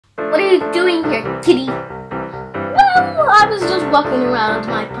What are you doing here, kitty? Well, I was just walking around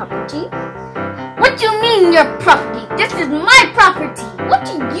my property. What do you mean your property? This is my property. What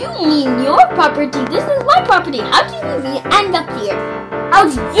do you mean your property? This is my property. How did you even end up here? How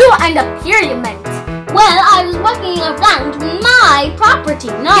did you end up here, you meant? Well, I was walking around my property,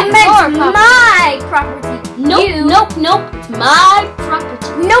 not your property. My property. Nope, it's my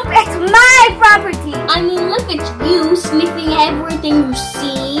property. Nope, it's my property. I mean, look at you sniffing everything you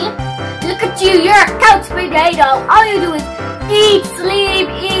see. Look at you, you're a couch potato. All you do is eat, sleep,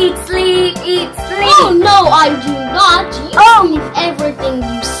 eat, sleep, eat, sleep. Oh, no, I do not. You sniff everything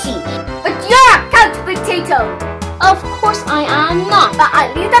you see. But you're a couch potato. Of course I am not. But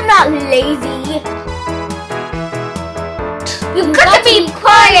at least I'm not lazy. You got to be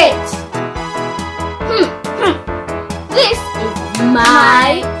quiet. This is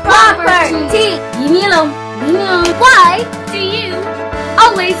my property. Leave me alone. Leave me alone. Why do you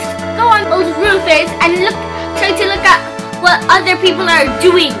always go on those roofers and try to look at what other people are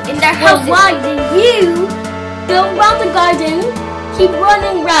doing in their houses? Well, why do you go around the garden, keep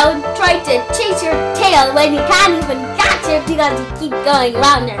running around, try to chase your tail when you can't even catch it because you keep going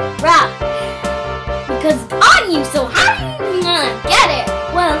round and round? Because it's on you, so how are you even gonna get it?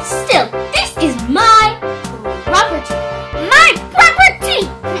 Well, still, this is my property. My property!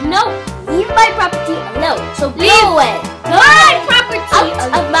 No, leave my property alone. So go away. My property! Out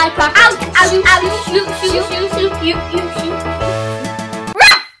of my property. Out, shoot. Hey,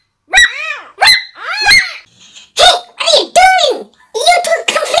 what are you doing? You two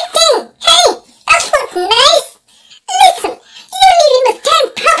conflicting. Hey, that's not nice. Listen, you live in the same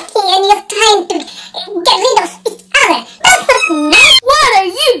property and you're trying to get rid of each other. That's not nice. What are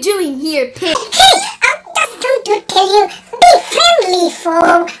you doing here, pig? Hey, I'm just trying to tell you, be friendly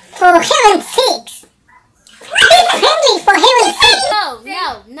for heaven's sakes. Be friendly for heaven's sake.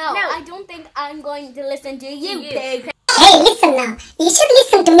 No, I don't think I'm going to listen to you, pig. Hey, listen now. You should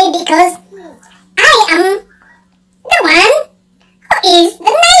listen to me because I am the one who is the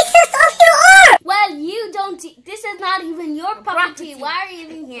nicest of you all. Well, you don't. This is not even your property. Why are you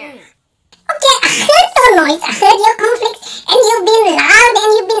even here? Okay, I heard the noise. I heard your conflict, and you've been loud and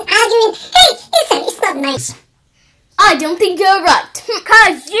you've been arguing. Hey, listen, it's not nice. I don't think you're right.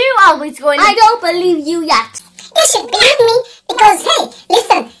 Cause you always going. I don't believe you yet. You should believe me because, hey,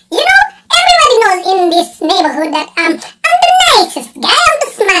 listen, you know, everybody knows in this neighborhood that I'm the nicest guy, I'm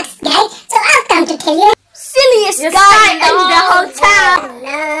the smartest guy, so I've come to tell you. Silliest guy in the whole town.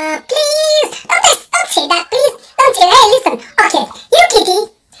 No, please, don't say that, please. Don't say, hey, listen, okay, you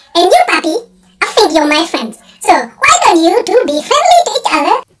Kitty and you Papi, I think you're my friends. So why don't you two be friendly to each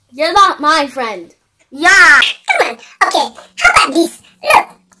other? You're not my friend. Yeah. Come on, okay, how about this? Look,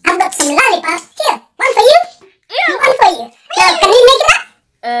 I've got some lollipops. Here, one for you. Yeah. One for you. Now, can we make it up?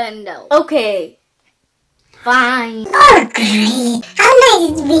 No. Okay. Fine. Oh, great. How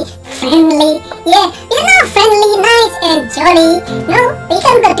nice to be friendly. Yeah, you know, friendly, nice, and jolly. No, we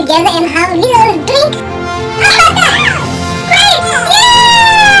can go together and have a little drink. How about that?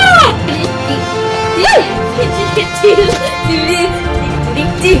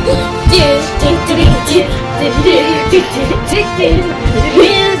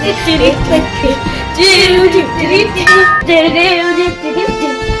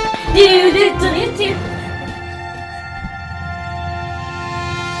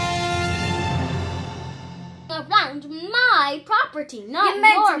 Around my property, not You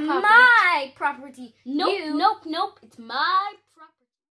meant your property. my property. Nope, it's my